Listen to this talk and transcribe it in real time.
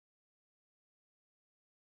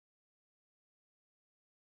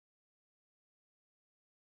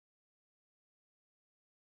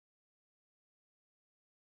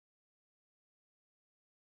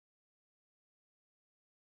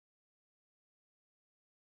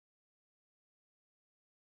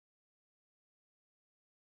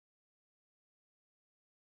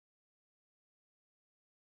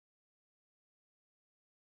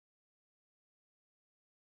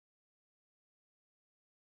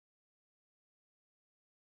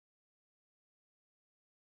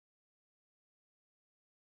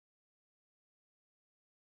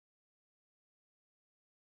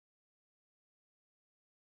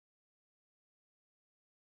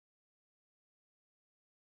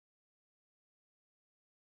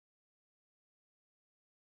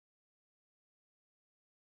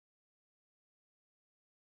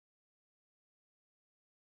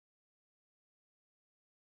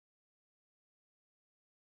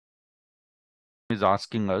is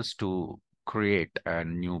asking us to create a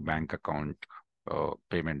new bank account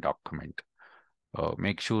payment document.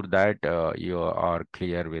 Make sure that you are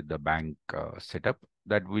clear with the bank setup,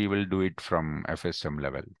 that we will do it from FSM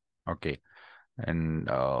level. Okay. And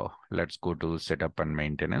let's go to setup and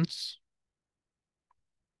maintenance.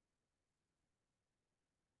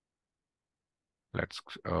 Let's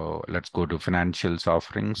go to financials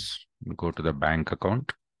offerings, go to the bank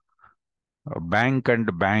account. Bank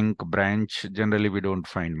and bank branch, generally we don't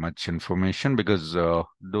find much information because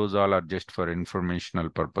those all are just for informational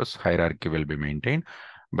purpose. Hierarchy will be maintained,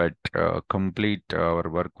 but complete our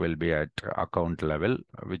work will be at account level,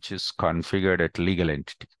 which is configured at legal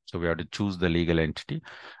entity. So we have to choose the legal entity.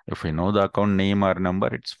 If we know the account name or number,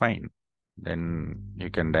 it's fine. Then you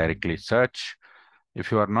can directly search. If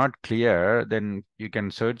you are not clear, then you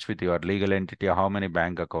can search with your legal entity how many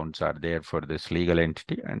bank accounts are there for this legal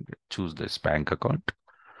entity and choose this bank account.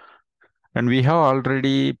 And we have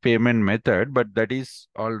already payment method, but that is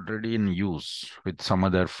already in use with some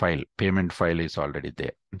other file. Payment file is already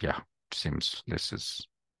there. Yeah, seems this is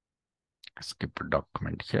skip a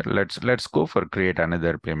document here. Let's go for create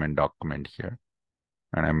another payment document here.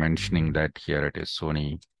 And I'm mentioning that here it is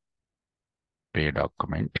Sony Pay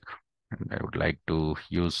document. And I would like to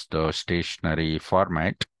use the stationary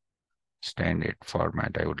format, standard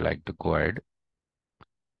format. I would like to go ahead.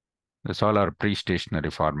 This all are pre-stationary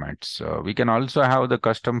formats. We can also have the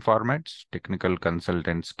custom formats. Technical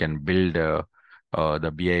consultants can build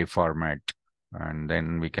the BI format, and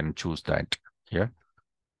then we can choose that here.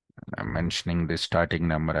 I'm mentioning the starting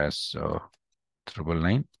number as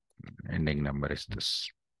 999. Ending number is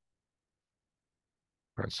this.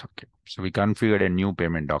 That's okay. So we configured a new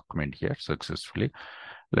payment document here successfully.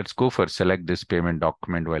 Let's go for select this payment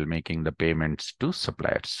document while making the payments to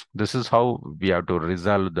suppliers. This is how we have to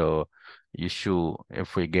resolve the issue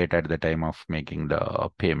if we get at the time of making the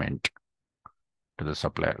payment to the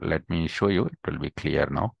supplier. Let me show you. It will be clear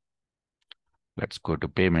now. Let's go to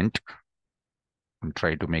payment and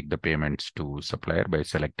try to make the payments to supplier by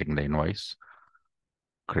selecting the invoice.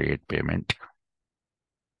 Create payment.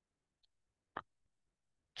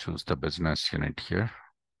 Choose the business unit here.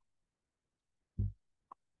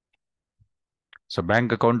 So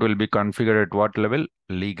bank account will be configured at what level?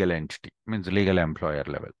 Legal entity, means legal employer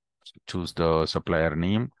level. So choose the supplier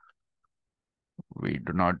name. We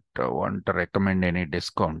do not want to recommend any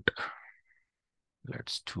discount.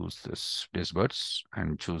 Let's choose this disburse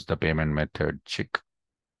and choose the payment method, check.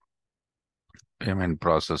 Payment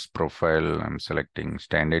process profile, I'm selecting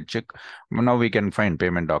standard check. Now we can find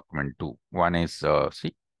payment document two. One is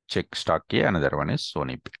see, check stock A, another one is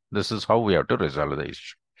Sony Pay. This is how we have to resolve the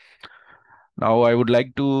issue. Now I would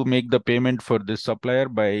like to make the payment for this supplier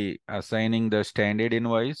by assigning the standard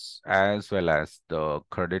invoice as well as the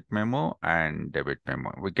credit memo and debit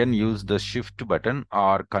memo. We can use the shift button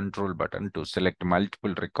or control button to select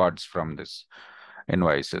multiple records from this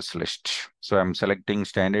invoices list. So I'm selecting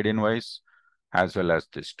standard invoice as well as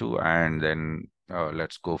this two, and then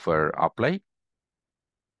let's go for apply.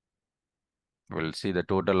 We'll see the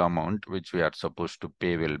total amount which we are supposed to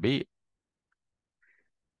pay will be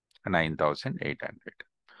 9,800.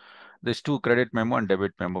 This two credit memo and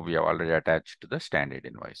debit memo we have already attached to the standard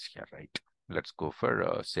invoice here, right? Let's go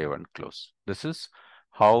for save and close. This is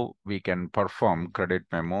how we can perform credit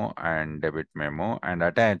memo and debit memo and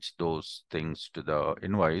attach those things to the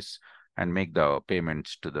invoice and make the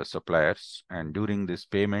payments to the suppliers. And during this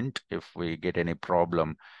payment, if we get any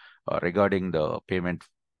problem regarding the payment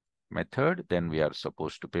method, then we are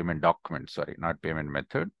supposed to payment document, sorry, not payment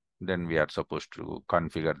method, then we are supposed to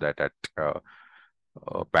configure that at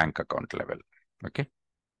bank account level. Okay.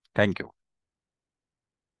 Thank you.